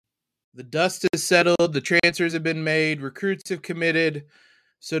The dust is settled, the transfers have been made, recruits have committed.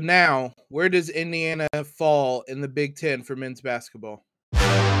 So now, where does Indiana fall in the Big Ten for men's basketball?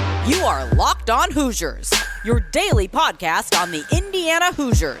 You are Locked On Hoosiers, your daily podcast on the Indiana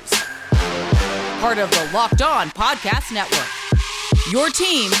Hoosiers. Part of the Locked On Podcast Network, your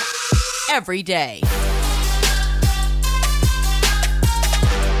team every day.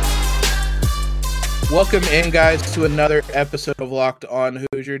 Welcome in, guys, to another episode of Locked On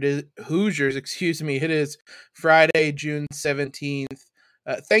Hoosiers. It is Friday, June 17th.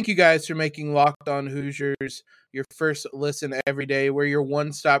 Thank you guys for making Locked On Hoosiers your first listen every day. We're your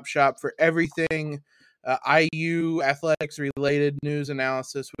one-stop shop for everything IU athletics-related news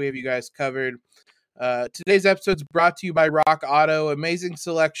analysis. We have you guys covered. Today's episode is brought to you by Rock Auto. Amazing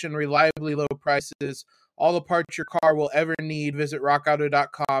selection, reliably low prices, all the parts your car will ever need. Visit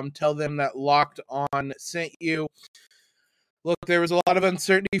rockauto.com. Tell them that Locked On sent you. Look, there was a lot of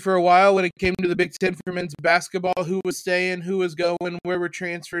uncertainty for a while when it came to the Big Ten for men's basketball. Who was staying, who was going, where were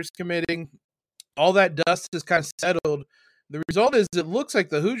transfers committing. All that dust is kind of settled. The result is it looks like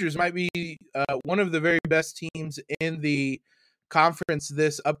the Hoosiers might be one of the very best teams in the conference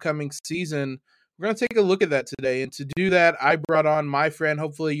this upcoming season. We're going to take a look at that today. And to do that, I brought on my friend,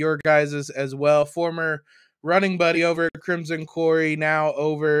 hopefully your guys' as well, former running buddy over at Crimson Quarry, now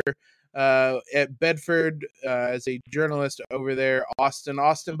over at Bedford as a journalist over there, Austin.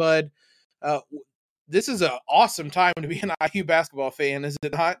 Austin, bud, this is an awesome time to be an IU basketball fan, is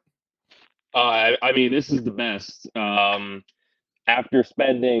it not? I mean, this is the best. After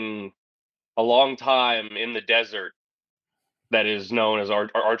spending a long time in the desert that is known as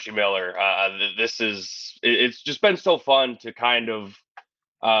Archie Miller, it's just been so fun to kind of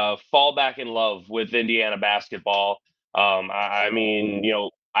fall back in love with Indiana basketball. I mean,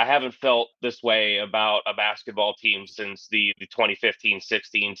 I haven't felt this way about a basketball team since the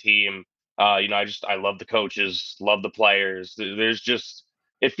 2015-16 team. I love the coaches, love the players.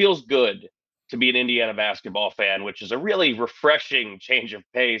 It feels good to be an Indiana basketball fan, which is a really refreshing change of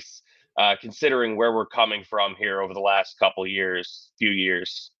pace, considering where we're coming from here over the last few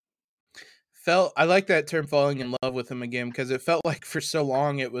years. I like that term, falling in love with him again, because it felt like for so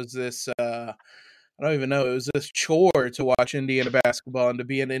long it was this, I don't even know, it was this chore to watch Indiana basketball and to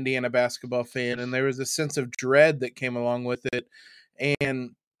be an Indiana basketball fan. And there was a sense of dread that came along with it. And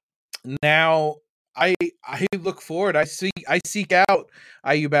now I look forward. I seek out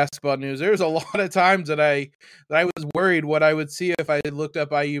IU basketball news. There was a lot of times that I was worried what I would see if I looked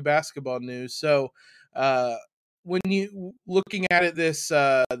up IU basketball news. So when you looking at it this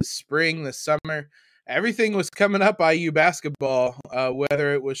the spring, the summer, everything was coming up IU basketball.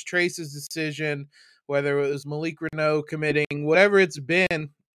 Whether it was Trace's decision, whether it was Malik Renaud committing, whatever it's been,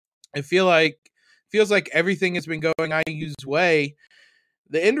 it feels like everything has been going IU's way.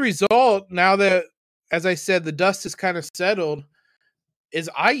 The end result, now that, as I said, the dust is kind of settled, is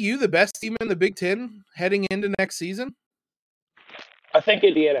IU the best team in the Big Ten heading into next season? I think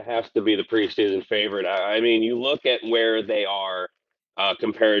Indiana has to be the preseason favorite. I mean, you look at where they are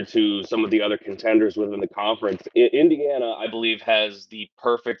compared to some of the other contenders within the conference. Indiana, I believe, has the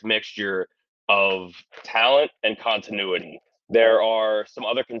perfect mixture of talent and continuity. There are some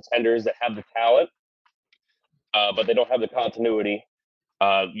other contenders that have the talent, but they don't have the continuity.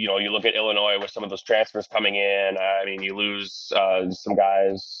 You look at Illinois with some of those transfers coming in. I mean, you lose some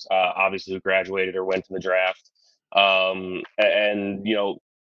guys, obviously, who graduated or went to the draft.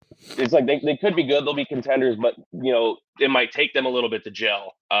 It's like they could be good. They'll be contenders, but, it might take them a little bit to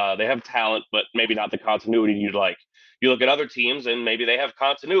gel. They have talent, but maybe not the continuity you'd like. You look at other teams, and maybe they have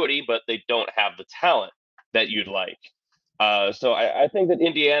continuity, but they don't have the talent that you'd like. So I think that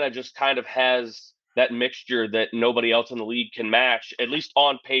Indiana just kind of has that mixture that nobody else in the league can match, at least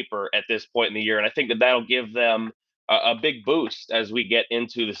on paper at this point in the year. And I think that that'll give them a big boost as we get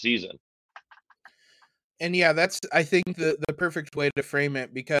into the season. And yeah, that's, I think, the perfect way to frame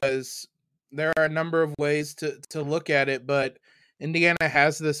it, because there are a number of ways to look at it, but Indiana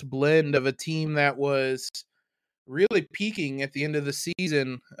has this blend of a team that was really peaking at the end of the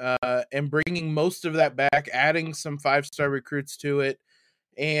season and bringing most of that back, adding some five-star recruits to it,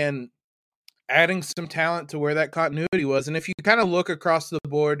 and adding some talent to where that continuity was. And if you kind of look across the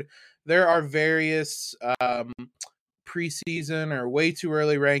board, there are various preseason or way too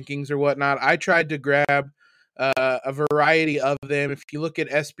early rankings or whatnot. I tried to grab a variety of them. If you look at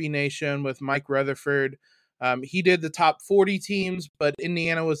SB Nation with Mike Rutherford, he did the top 40 teams, but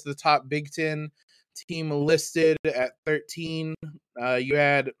Indiana was the top Big Ten team listed at 13. You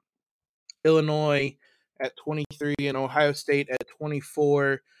had Illinois at 23 and Ohio State at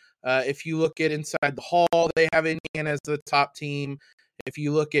 24. If you look at Inside the Hall, they have Indiana as the top team. If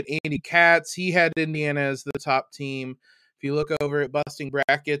you look at Andy Katz, he had Indiana as the top team. If you look over at Busting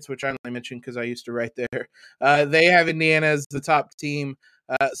Brackets, which I only mentioned because I used to write there, they have Indiana as the top team.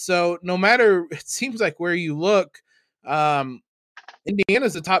 So no matter, it seems like where you look,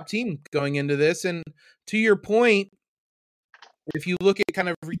 Indiana's the top team going into this. And to your point, if you look at kind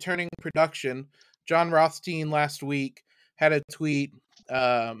of returning production, John Rothstein last week had a tweet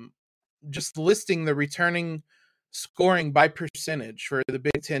just listing the returning scoring by percentage for the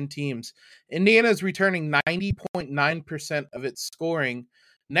Big Ten teams. Indiana's returning 90.9% of its scoring.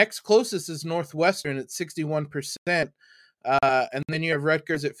 Next closest is Northwestern at 61%. And then you have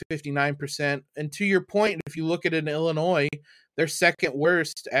Rutgers at 59%. And to your point, if you look at it in Illinois, they're second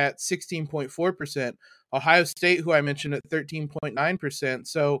worst at 16.4%. Ohio State, who I mentioned, at 13.9%.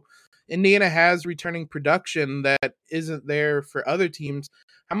 So Indiana has returning production that isn't there for other teams.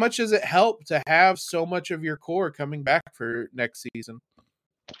 How much does it help to have so much of your core coming back for next season?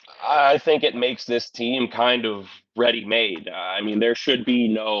 I think it makes this team kind of ready-made. I mean, there should be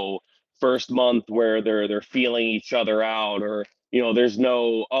no first month where they're feeling each other out, or there's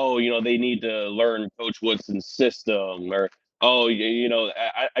no, they need to learn Coach Woodson's system, or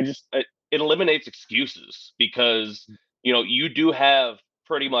it eliminates excuses because you do have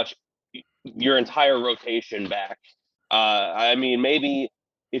pretty much your entire rotation back. I mean, maybe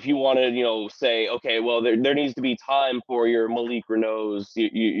if you want to, say, okay, well, there needs to be time for your Malik Renaults,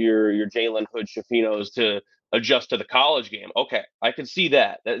 your Jalen Hood Shafinos to adjust to the college game. Okay, I can see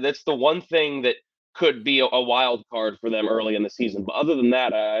that. That's the one thing that could be a wild card for them early in the season. But other than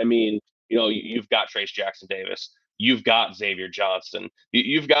that, I mean, you've got Trace Jackson Davis. You've got Xavier Johnson.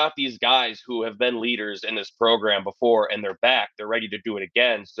 You've got these guys who have been leaders in this program before, and they're back. They're ready to do it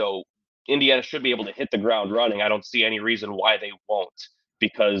again. So Indiana should be able to hit the ground running. I don't see any reason why they won't,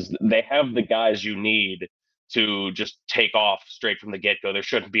 because they have the guys you need to just take off straight from the get-go. There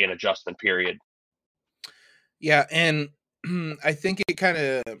shouldn't be an adjustment period. Yeah, and I think it kind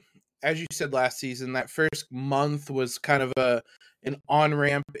of, as you said last season, that first month was kind of an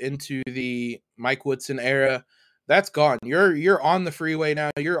on-ramp into the Mike Woodson era. That's gone. You're on the freeway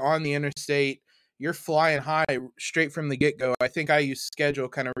now. You're on the interstate. You're flying high straight from the get-go. I think IU's schedule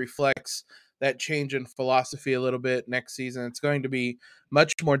kind of reflects that change in philosophy a little bit next season. It's going to be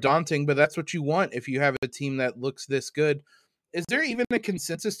much more daunting, but that's what you want if you have a team that looks this good. Is there even a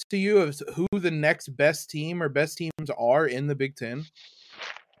consensus to you of who the next best team or best teams are in the Big Ten?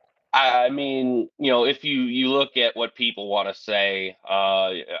 I mean, if you look at what people want to say,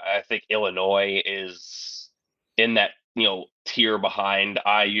 I think Illinois is in that tier behind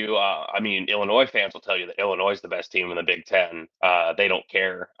IU. I mean, Illinois fans will tell you that Illinois is the best team in the Big Ten. They don't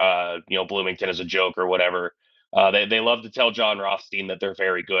care. Bloomington is a joke or whatever. They love to tell John Rothstein that they're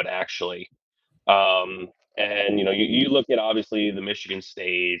very good, actually. And you look at obviously the Michigan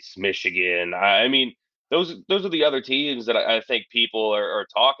States, Michigan. I mean, those are the other teams that I think people are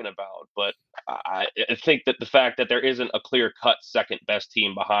talking about. But I think that the fact that there isn't a clear cut second best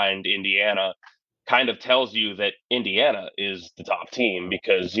team behind Indiana kind of tells you that Indiana is the top team,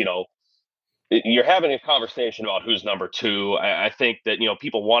 because you're having a conversation about who's number two. I think that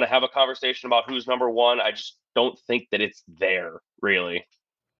people want to have a conversation about who's number one. I just don't think that it's there, really.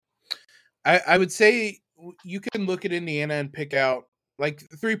 I would say you can look at Indiana and pick out, like,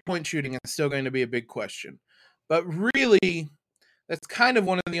 3-point shooting is still going to be a big question. But really, that's kind of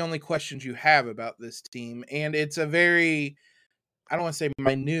one of the only questions you have about this team. And it's a very, I don't want to say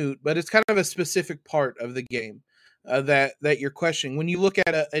minute, but it's kind of a specific part of the game that you're questioning. When you look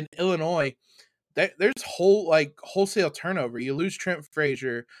at an Illinois, there's wholesale turnover. You lose Trent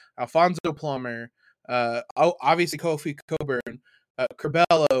Frazier, Alfonso Plummer, obviously Kofi Coburn,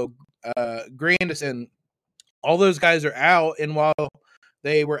 Curbelo, Grandison. All those guys are out, and while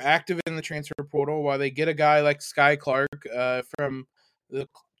they were active in the transfer portal, while they get a guy like Sky Clark from the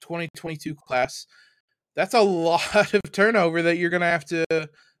 2022 class, that's a lot of turnover that you're going to have to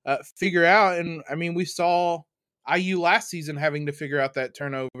figure out. And I mean, we saw IU last season having to figure out that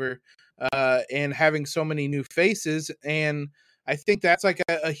turnover and having so many new faces. And I think that's like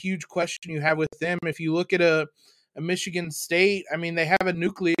a huge question you have with them. If you look at a Michigan State, I mean, they have a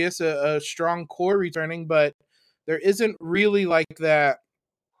nucleus, a strong core returning, but there isn't really like that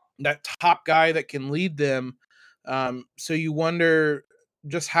top guy that can lead them. So you wonder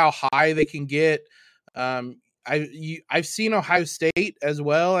just how high they can get. I've seen Ohio State as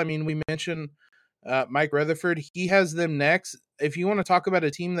well. I mean, we mentioned Mike Rutherford. He has them next. If you want to talk about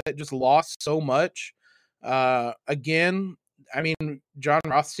a team that just lost so much, again, I mean, John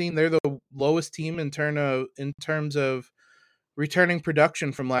Rothstein, they're the lowest team in terms of returning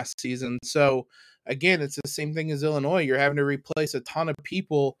production from last season. So again, it's the same thing as Illinois. You're having to replace a ton of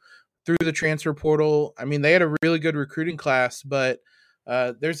people through the transfer portal. I mean, they had a really good recruiting class, but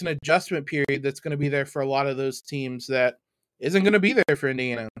there's an adjustment period that's going to be there for a lot of those teams that isn't going to be there for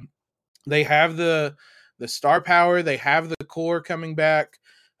Indiana. They have the star power. They have the core coming back.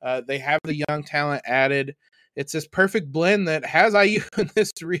 They have the young talent added. It's this perfect blend that has IU in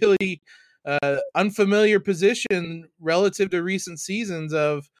this really unfamiliar position relative to recent seasons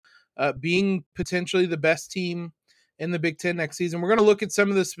of being potentially the best team in the Big Ten next season. We're going to look at some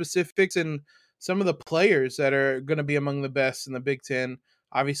of the specifics and some of the players that are going to be among the best in the Big Ten.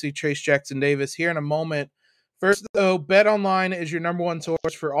 Obviously, Trayce Jackson Davis here in a moment. First, though, BetOnline is your number one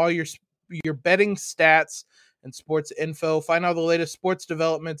source for all your betting stats and sports info. Find all the latest sports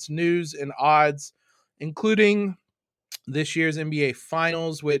developments, news, and odds, including this year's NBA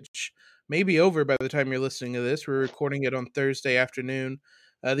Finals, which may be over by the time you're listening to this. We're recording it on Thursday afternoon.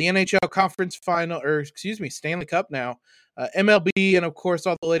 The NHL Conference Final, Stanley Cup now, MLB, and of course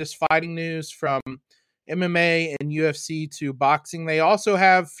all the latest fighting news from MMA and UFC to boxing. They also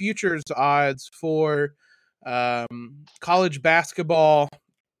have futures odds for college basketball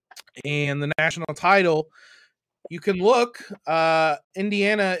and the national title. You can look.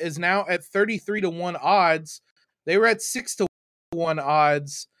 Indiana is now at 33-1 odds. They were at 6-1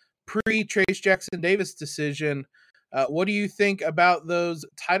 odds pre-Trayce Jackson Davis decision. What do you think about those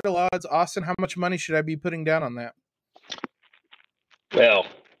title odds, Austin? How much money should I be putting down on that? Well,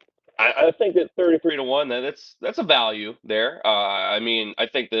 I think that 33-1, that's a value there. I mean, I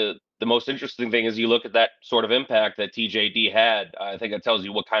think the most interesting thing is you look at that sort of impact that TJD had. I think it tells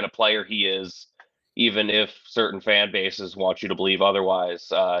you what kind of player he is, even if certain fan bases want you to believe otherwise.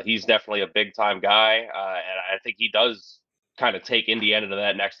 He's definitely a big time guy, and I think he does kind of take Indiana to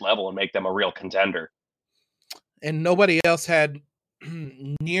that next level and make them a real contender. And nobody else had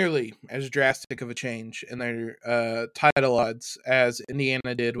nearly as drastic of a change in their title odds as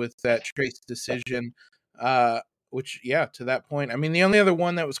Indiana did with that Trayce decision, which, yeah, to that point. I mean, the only other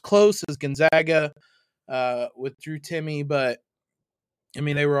one that was close is Gonzaga with Drew Timme, but, I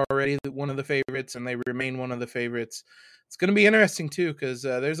mean, they were already one of the favorites, and they remain one of the favorites. It's going to be interesting, too, because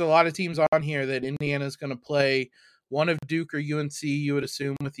there's a lot of teams on here that Indiana's going to play. One of Duke or UNC, you would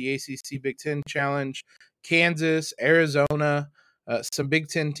assume, with the ACC Big Ten Challenge. Kansas, Arizona, some Big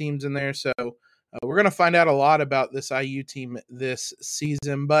Ten teams in there. So we're going to find out a lot about this IU team this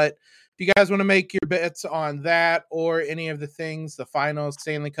season. But if you guys want to make your bets on that or any of the things, the finals,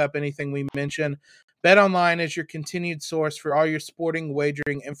 Stanley Cup, anything we mentioned, BetOnline is your continued source for all your sporting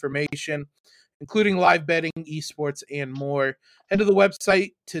wagering information, including live betting, esports, and more. Head to the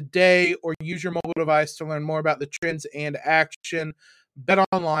website today or use your mobile device to learn more about the trends and action.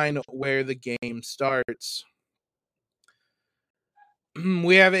 BetOnline, where the game starts.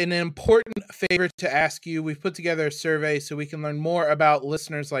 We have an important favor to ask you. We've put together a survey so we can learn more about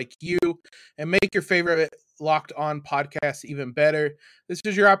listeners like you and make your favorite Locked On podcast even better. This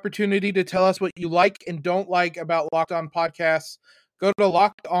is your opportunity to tell us what you like and don't like about Locked On Podcasts. Go to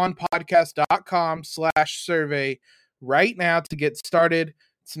lockedonpodcast.com/survey right now to get started.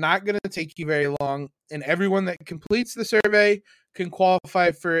 It's not going to take you very long, and everyone that completes the survey can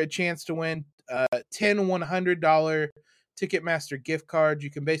qualify for a chance to win $10 $100 Ticketmaster gift cards. You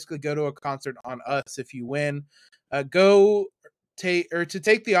can basically go to a concert on us if you win. To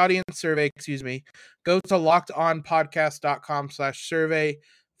take the audience survey, go to lockedonpodcast.com/survey.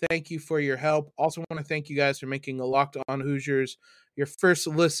 Thank you for your help. Also want to thank you guys for making a Locked On Hoosiers your first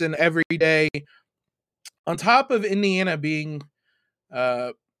listen every day. On top of Indiana being,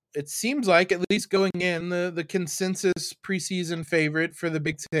 it seems like, at least going in, the consensus preseason favorite for the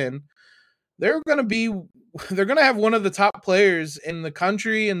Big Ten, they're going to have one of the top players in the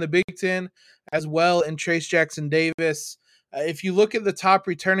country in the Big Ten as well in Trayce Jackson Davis. If you look at the top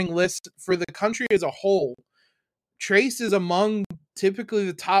returning list for the country as a whole, Trayce is among typically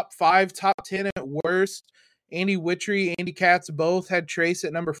the top 5, top 10 at worst. Andy Wittry, Andy Katz both had Trayce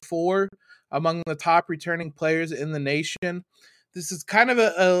at number 4 among the top returning players in the nation. This is kind of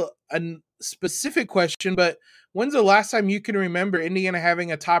a specific question, but when's the last time you can remember Indiana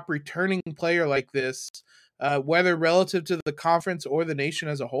having a top returning player like this, whether relative to the conference or the nation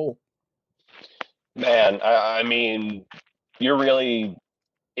as a whole? Man, I mean, you're really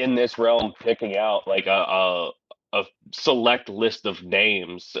in this realm picking out like a select list of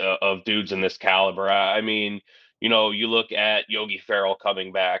names of dudes in this caliber. I mean, you look at Yogi Ferrell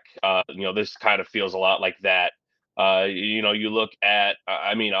coming back. This kind of feels a lot like that. You look at,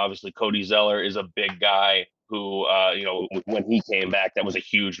 I mean, obviously Cody Zeller is a big guy who, when he came back, that was a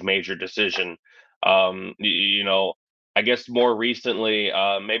huge major decision. I guess more recently,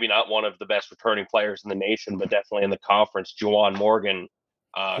 maybe not one of the best returning players in the nation, but definitely in the conference, Juwan Morgan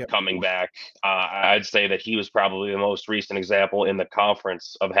Yep. coming back. I'd say that he was probably the most recent example in the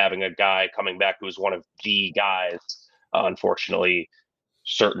conference of having a guy coming back who was one of the guys. Unfortunately,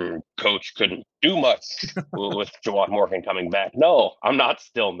 certain coach couldn't do much with Juwan Morgan coming back. No, I'm not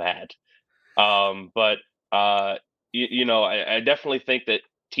still mad. But I definitely think that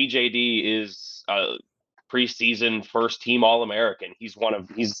TJD is preseason first team All American. He's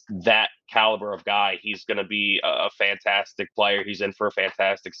that caliber of guy. He's going to be a fantastic player. He's in for a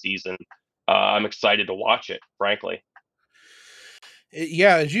fantastic season. I'm excited to watch it, frankly.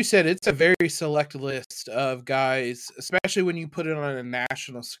 Yeah, as you said, it's a very select list of guys, especially when you put it on a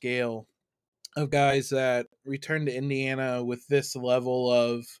national scale, of guys that return to Indiana with this level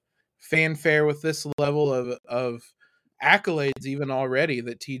of fanfare, with this level of accolades, even already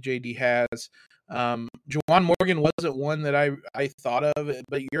that TJD has. Juwan Morgan wasn't one that I thought of,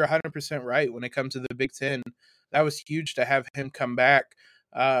 but you're 100% right when it comes to the Big Ten. That was huge to have him come back.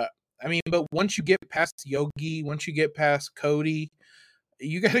 But once you get past Yogi, once you get past Cody,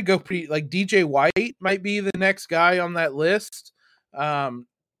 you got to go pretty, like DJ White might be the next guy on that list. I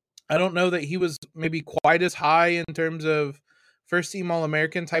don't know that he was maybe quite as high in terms of first team All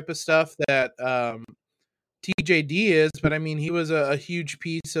American type of stuff that TJD is, but I mean, he was a huge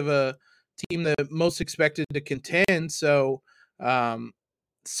piece of a team that most expected to contend. So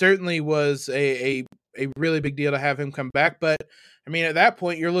certainly was a really big deal to have him come back. But I mean, at that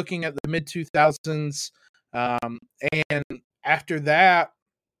point, you're looking at the mid 2000s. And after that,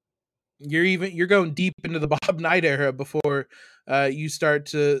 you're going deep into the Bob Knight era before you start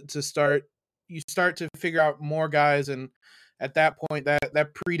to figure out more guys, and at that point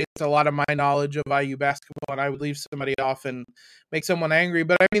that predates a lot of my knowledge of IU basketball, and I would leave somebody off and make someone angry.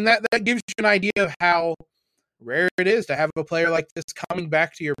 But I mean that gives you an idea of how rare it is to have a player like this coming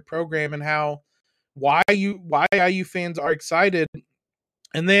back to your program, and why IU fans are excited.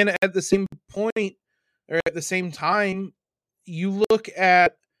 And then at the same point, or at the same time, you look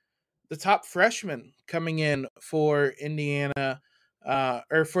at the top freshmen coming in for Indiana,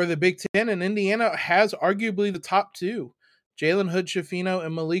 or for the Big Ten, and Indiana has arguably the top two. Jalen Hood-Schifino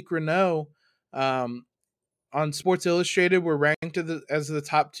and Malik Reneau, on Sports Illustrated, were ranked as the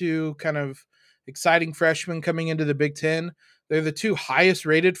top two kind of exciting freshmen coming into the Big Ten. They're the two highest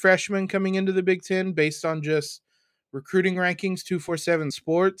rated freshmen coming into the Big Ten based on just recruiting rankings, 247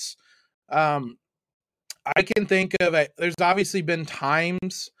 Sports. I can think of it. There's obviously been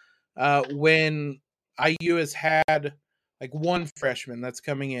times when IU has had like one freshman that's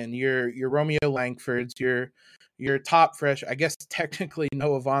coming in. Your Romeo Langfords, your top fresh. I guess technically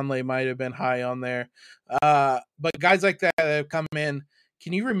Noah Vonleh might have been high on there, but guys like that have come in.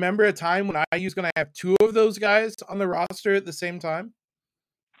 Can you remember a time when IU's going to have two of those guys on the roster at the same time?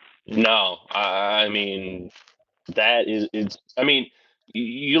 No, I mean that is it's. I mean,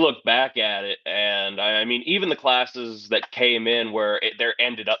 you look back at it, and I mean, even the classes that came in where there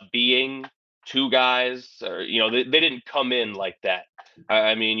ended up being two guys, or they didn't come in like that.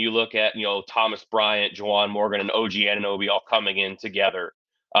 I mean, you look at Thomas Bryant, Juwan Morgan, and OG Anunoby all coming in together.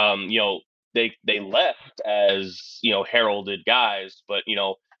 They left as heralded guys, but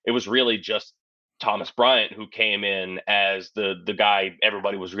it was really just Thomas Bryant who came in as the guy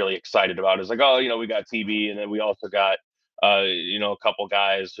everybody was really excited about. It's like, oh, we got TB, and then we also got a couple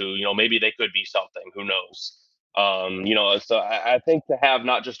guys who maybe they could be something. Who knows? So I think to have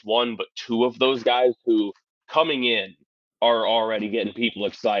not just one but two of those guys who coming in are already getting people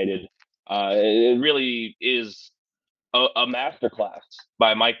excited. It really is a masterclass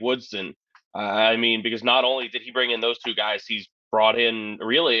by Mike Woodson. I mean, because not only did he bring in those two guys, he's brought in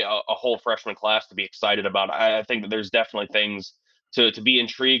really a whole freshman class to be excited about. I think that there's definitely things to be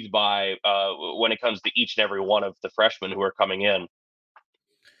intrigued by when it comes to each and every one of the freshmen who are coming in.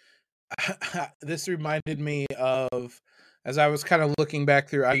 This reminded me of, as I was kind of looking back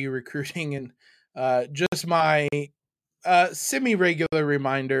through IU recruiting, and just my semi-regular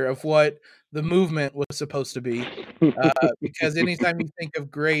reminder of what the movement was supposed to be. Because anytime you think of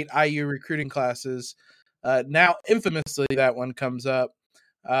great IU recruiting classes, now infamously that one comes up.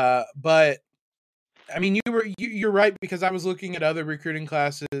 But I mean, you're right, because I was looking at other recruiting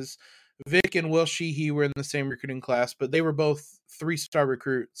classes. Vic and Will Sheehy were in the same recruiting class, but they were both 3-star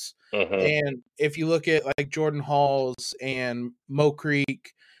recruits. And if you look at like Jordan Halls and Mo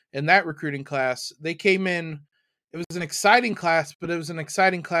Creek in that recruiting class, they came in. It was an exciting class, but it was an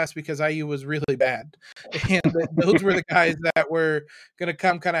exciting class because IU was really bad. And those were the guys that were going to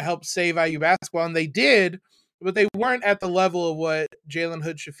come kind of help save IU basketball. And they did, but they weren't at the level of what Jalen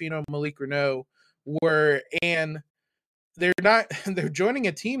Hood-Schifino and Malik Reneau were. And they're joining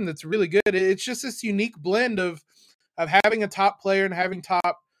a team that's really good. It's just this unique blend of having a top player and having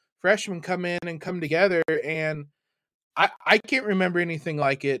top freshmen come in and come together. And I can't remember anything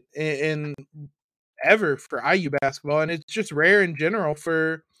like it in ever for IU basketball, and it's just rare in general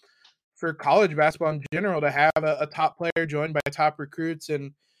for college basketball in general to have a top player joined by top recruits.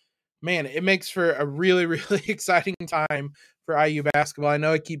 And man, it makes for a really, really exciting time for IU basketball. I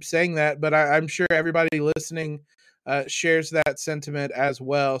know I keep saying that, but I'm sure everybody listening shares that sentiment as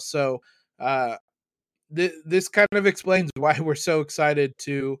well. So this kind of explains why we're so excited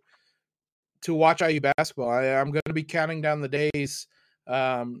to watch IU basketball. I'm going to be counting down the days,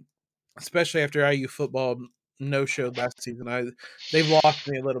 especially after IU football no showed last season. They've lost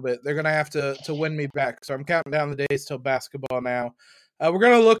me a little bit. They're going to have to win me back. So I'm counting down the days till basketball now. We're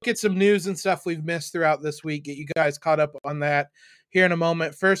going to look at some news and stuff we've missed throughout this week. Get you guys caught up on that here in a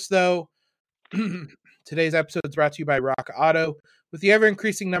moment. First, though, today's episode is brought to you by Rock Auto. With the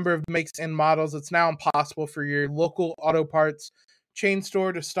ever-increasing number of makes and models, it's now impossible for your local auto parts chain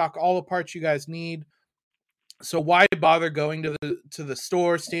store to stock all the parts you guys need. So why bother going to the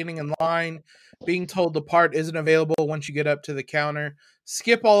store, standing in line, being told the part isn't available once you get up to the counter?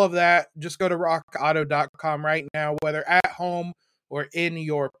 Skip all of that. Just go to rockauto.com right now, whether at home or in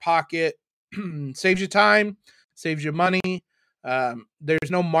your pocket. Saves you time, saves you money. There's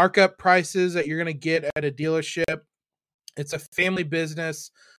no markup prices that you're going to get at a dealership. It's a family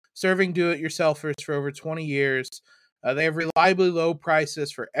business serving do-it-yourselfers for over 20 years. They have reliably low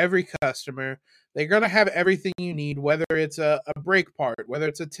prices for every customer. They're going to have everything you need, whether it's a brake part, whether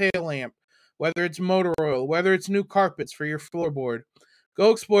it's a tail lamp, whether it's motor oil, whether it's new carpets for your floorboard.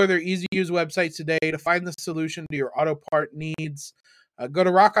 Go explore their easy-to-use website today to find the solution to your auto part needs. Go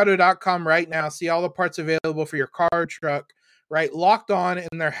to rockauto.com right now. See all the parts available for your car or truck. Right, locked on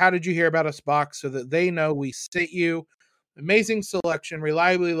in their How Did You Hear About Us box so that they know we sent you. Amazing selection,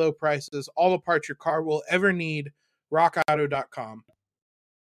 reliably low prices, all the parts your car will ever need. rockauto.com.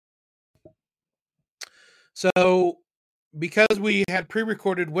 So, because we had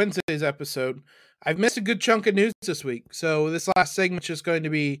pre-recorded Wednesday's episode, I've missed a good chunk of news this week. So this last segment is just going to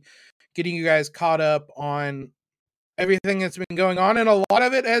be getting you guys caught up on everything that's been going on. And a lot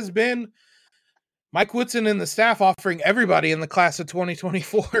of it has been Mike Woodson and the staff offering everybody in the class of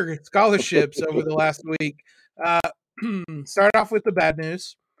 2024 scholarships over the last week. Start off with the bad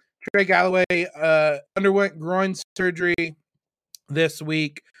news. Trey Galloway underwent groin surgery this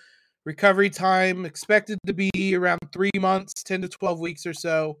week. Recovery time expected to be around 3 months, 10 to 12 weeks or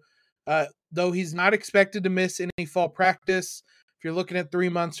so. Though he's not expected to miss any fall practice. If you're looking at 3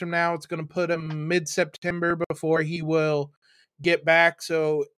 months from now, it's going to put him mid-September before he will get back.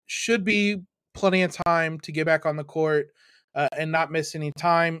 So should be plenty of time to get back on the court and not miss any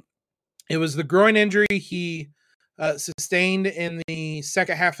time. It was the groin injury he sustained in the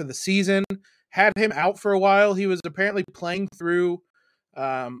second half of the season. Had him out for a while. He was apparently playing through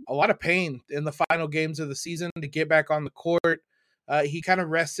a lot of pain in the final games of the season to get back on the court. He kind of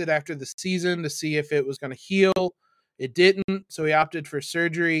rested after the season to see if it was going to heal. It didn't, so he opted for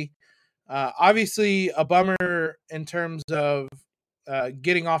surgery. Obviously, a bummer in terms of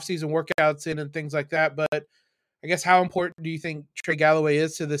getting off-season workouts in and things like that. But I guess how important do you think Trey Galloway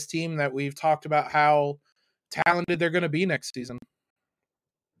is to this team that we've talked about how talented they're going to be next season?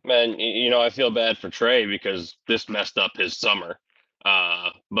 Man, I feel bad for Trey because this messed up his summer.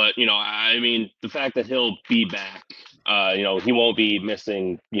 But I mean, the fact that he'll be back, he won't be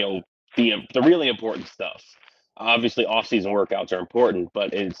missing, the really important stuff. Obviously, off-season workouts are important,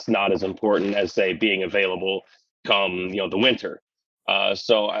 but it's not as important as, say, being available come, the winter.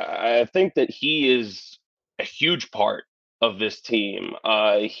 So I think that he is a huge part of this team.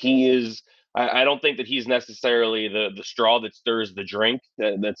 He is. I don't think that he's necessarily the straw that stirs the drink.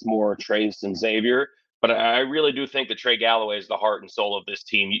 That's more Trace and Xavier. But I really do think that Trey Galloway is the heart and soul of this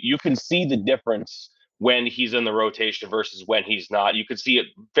team. You can see the difference when he's in the rotation versus when he's not. You could see it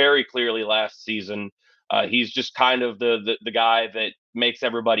very clearly last season. He's just kind of the guy that makes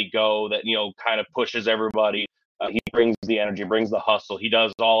everybody go, that kind of pushes everybody. He brings the energy, brings the hustle. He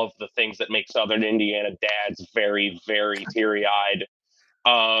does all of the things that make Southern Indiana dads very, very teary-eyed.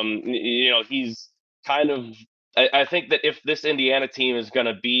 He's kind of. I think that if this Indiana team is going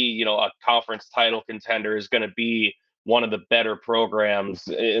to be, a conference title contender, is going to be one of the better programs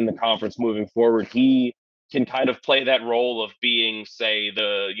in the conference moving forward, he can kind of play that role of being, say,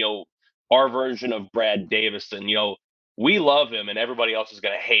 our version of Brad Davison. We love him, and everybody else is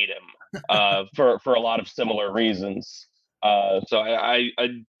going to hate him for a lot of similar reasons. So I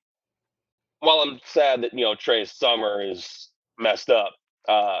while I'm sad that Trey's summer is messed up,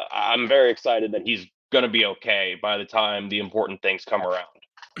 I'm very excited that he's going to be okay by the time the important things come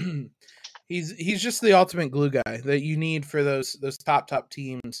around. He's just the ultimate glue guy that you need for those top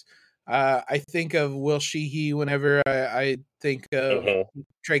teams. I think of Will Sheehy whenever I think of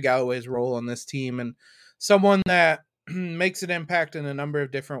Trey Galloway's role on this team, and someone that makes an impact in a number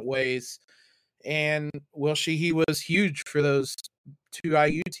of different ways. And Will Sheehy was huge for those two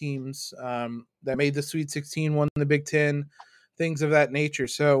IU teams that made the Sweet 16, won the Big Ten, things of that nature.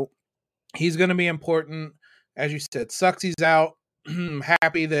 So he's going to be important. As you said, sucks he's out.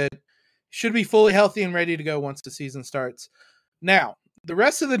 Happy that should be fully healthy and ready to go once the season starts. Now, the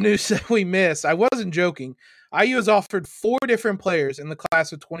rest of the news that we missed, I wasn't joking. IU has offered 4 different players in the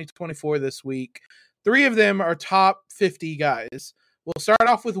class of 2024 this week. 3 of them are top 50 guys. We'll start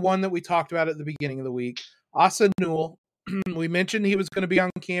off with one that we talked about at the beginning of the week, Asa Newell. We mentioned he was going to be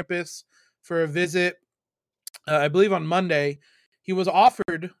on campus for a visit, I believe on Monday. He was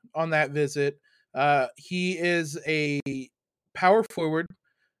offered on that visit. He is a power forward,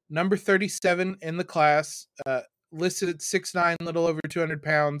 number 37 in the class, listed at 6'9", little over 200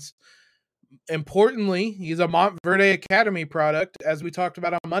 pounds. Importantly, he's a Montverde Academy product, as we talked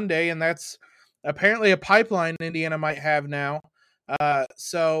about on Monday, and that's apparently a pipeline Indiana might have now.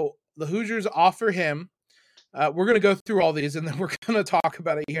 So the Hoosiers offer him. We're going to go through all these, and then we're going to talk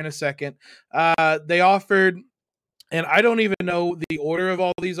about it here in a second. They offered, and I don't even know the order of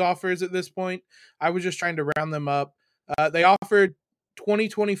all these offers at this point. I was just trying to round them up. They offered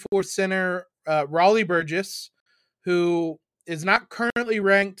 2024 center Raleigh Burgess, who is not currently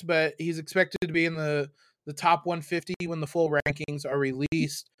ranked, but he's expected to be in the top 150 when the full rankings are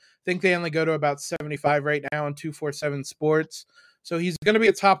released. I think they only go to about 75 right now on 247 Sports. So he's going to be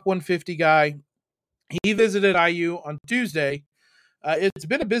a top 150 guy. He visited IU on Tuesday. It's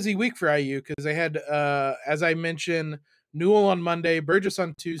been a busy week for IU because they had, as I mentioned, Newell on Monday, Burgess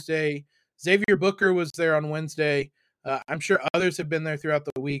on Tuesday, Xavier Booker was there on Wednesday. I'm sure others have been there throughout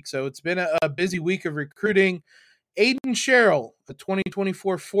the week. So it's been a busy week of recruiting. Aiden Sherrill, a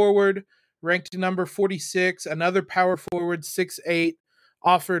 2024 forward, ranked number 46, another power forward, 6'8",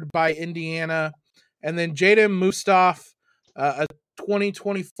 offered by Indiana. And then Jaden Mustaf, a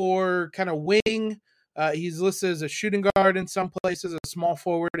 2024 kind of wing. He's listed as a shooting guard in some places, a small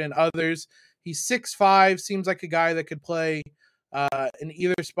forward in others. He's 6'5", seems like a guy that could play in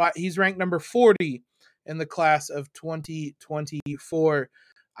either spot. He's ranked number 40 in the class of 2024.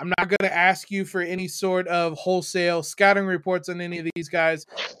 I'm not going to ask you for any sort of wholesale scouting reports on any of these guys.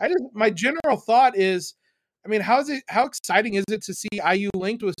 My general thought is, I mean, how exciting is it to see IU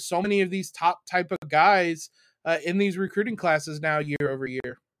linked with so many of these top type of guys in these recruiting classes now year over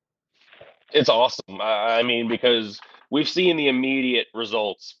year? It's awesome. I mean, because we've seen the immediate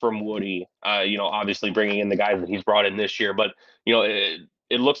results from Woody, obviously bringing in the guys that he's brought in this year, but,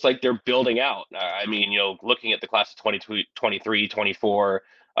 it looks like they're building out. I mean, looking at the class of 22, 23, 24,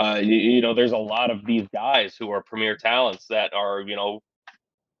 there's a lot of these guys who are premier talents that are,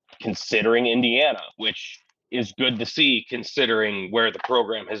 considering Indiana, which is good to see considering where the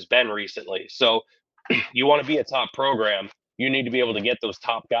program has been recently. So you want to be a top program, you need to be able to get those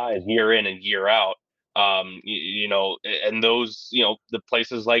top guys year in and year out. And those, the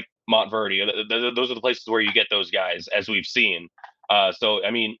places like Montverde, those are the places where you get those guys, as we've seen. So,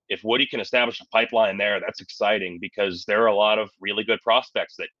 I mean, if Woody can establish a pipeline there, that's exciting because there are a lot of really good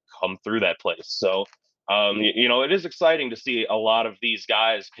prospects that come through that place. So, it is exciting to see a lot of these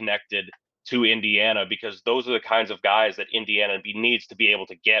guys connected to Indiana because those are the kinds of guys that Indiana needs to be able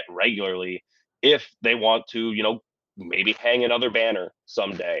to get regularly if they want to, maybe hang another banner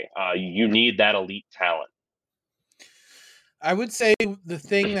someday. You need that elite talent. I would say the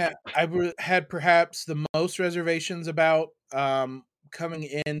thing that I had perhaps the most reservations about coming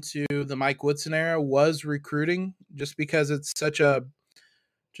into the Mike Woodson era was recruiting, just because it's such a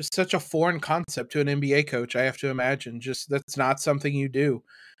foreign concept to an NBA coach. I have to imagine that's not something you do.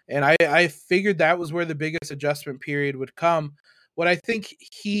 And I figured that was where the biggest adjustment period would come. What I think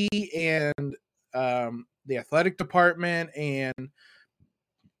he and the athletic department and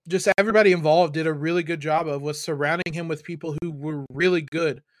just everybody involved did a really good job of was surrounding him with people who were really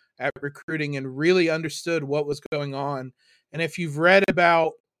good at recruiting and really understood what was going on. And if you've read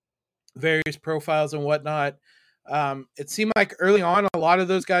about various profiles and whatnot, it seemed like early on a lot of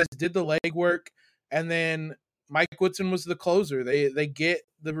those guys did the legwork, and then Mike Woodson was the closer. They get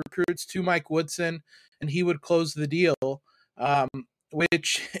the recruits to Mike Woodson, and he would close the deal,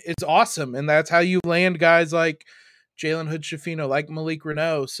 which is awesome. And that's how you land guys like Jalen Hood-Schifino, like Malik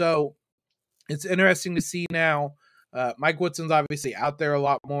Reneau. So it's interesting to see now. Mike Woodson's obviously out there a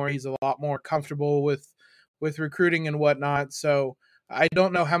lot more. He's a lot more comfortable with recruiting and whatnot. So I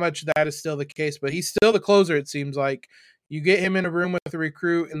don't know how much that is still the case, but he's still the closer, it seems like. You get him in a room with a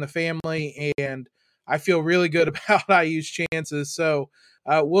recruit and the family, and I feel really good about IU's chances. So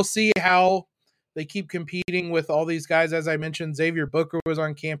we'll see how they keep competing with all these guys. As I mentioned, Xavier Booker was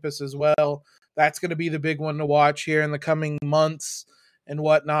on campus as well. That's going to be the big one to watch here in the coming months and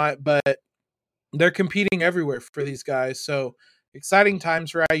whatnot. But they're competing everywhere for these guys. So exciting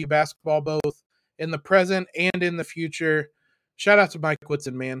times for IU basketball, both in the present and in the future. Shout out to Mike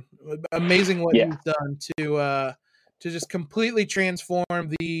Woodson, man. Amazing what Yeah. he's done to just completely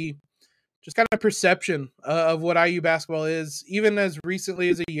transform the just kind of perception of what IU basketball is, even as recently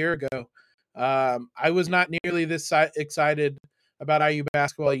as a year ago. I was not nearly this excited about IU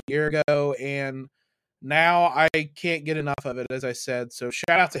basketball a year ago, and now I can't get enough of it, as I said. So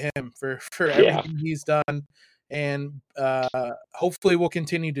shout out to him for everything he's done, and hopefully we'll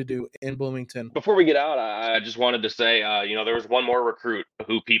continue to do in Bloomington. Before we get out, I just wanted to say, there was one more recruit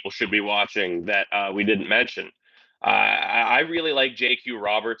who people should be watching that we didn't mention. I really like JQ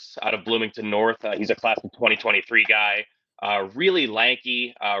Roberts out of Bloomington North. He's a class of 2023 guy, really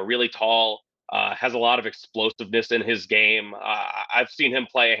lanky, really tall, has a lot of explosiveness in his game. I've seen him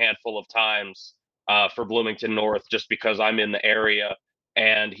play a handful of times for Bloomington North just because I'm in the area.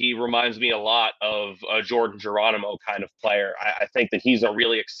 And he reminds me a lot of a Jordan Geronimo kind of player. I think that he's a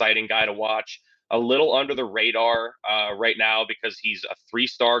really exciting guy to watch. A little under the radar right now because he's a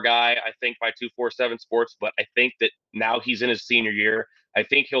 3-star guy, I think, by 247 Sports. But I think that now he's in his senior year. I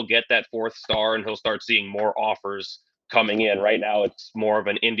think he'll get that 4th star and he'll start seeing more offers coming in. Right now, it's more of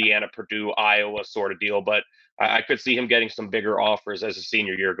an Indiana, Purdue, Iowa sort of deal. But I could see him getting some bigger offers as the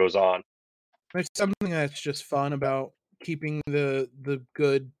senior year goes on. There's something that's just fun about keeping the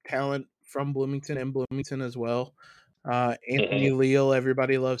good talent from Bloomington and Bloomington as well. Anthony Leal,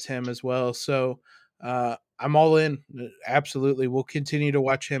 everybody loves him as well. So I'm all in. Absolutely. We'll continue to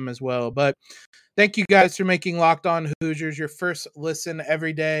watch him as well. But thank you guys for making Locked On Hoosiers your first listen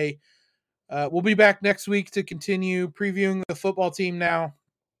every day. We'll be back next week to continue previewing the football team now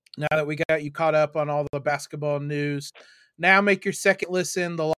that we got you caught up on all the basketball news. Now make your second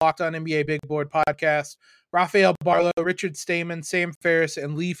listen the Locked On NBA Big Board podcast. Rafael Barlow, Richard Stamen, Sam Ferris,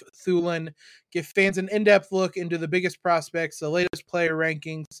 and Leif Thulin give fans an in-depth look into the biggest prospects, the latest player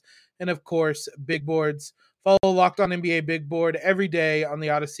rankings, and of course, big boards. Follow Locked On NBA Big Board every day on the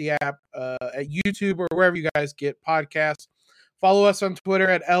Odyssey app, at YouTube, or wherever you guys get podcasts. Follow us on Twitter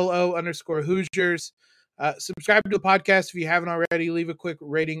at LO_Hoosiers. Subscribe to the podcast if you haven't already. Leave a quick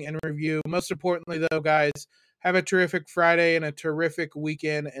rating and review. Most importantly, though, guys, have a terrific Friday and a terrific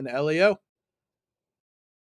weekend in LEO.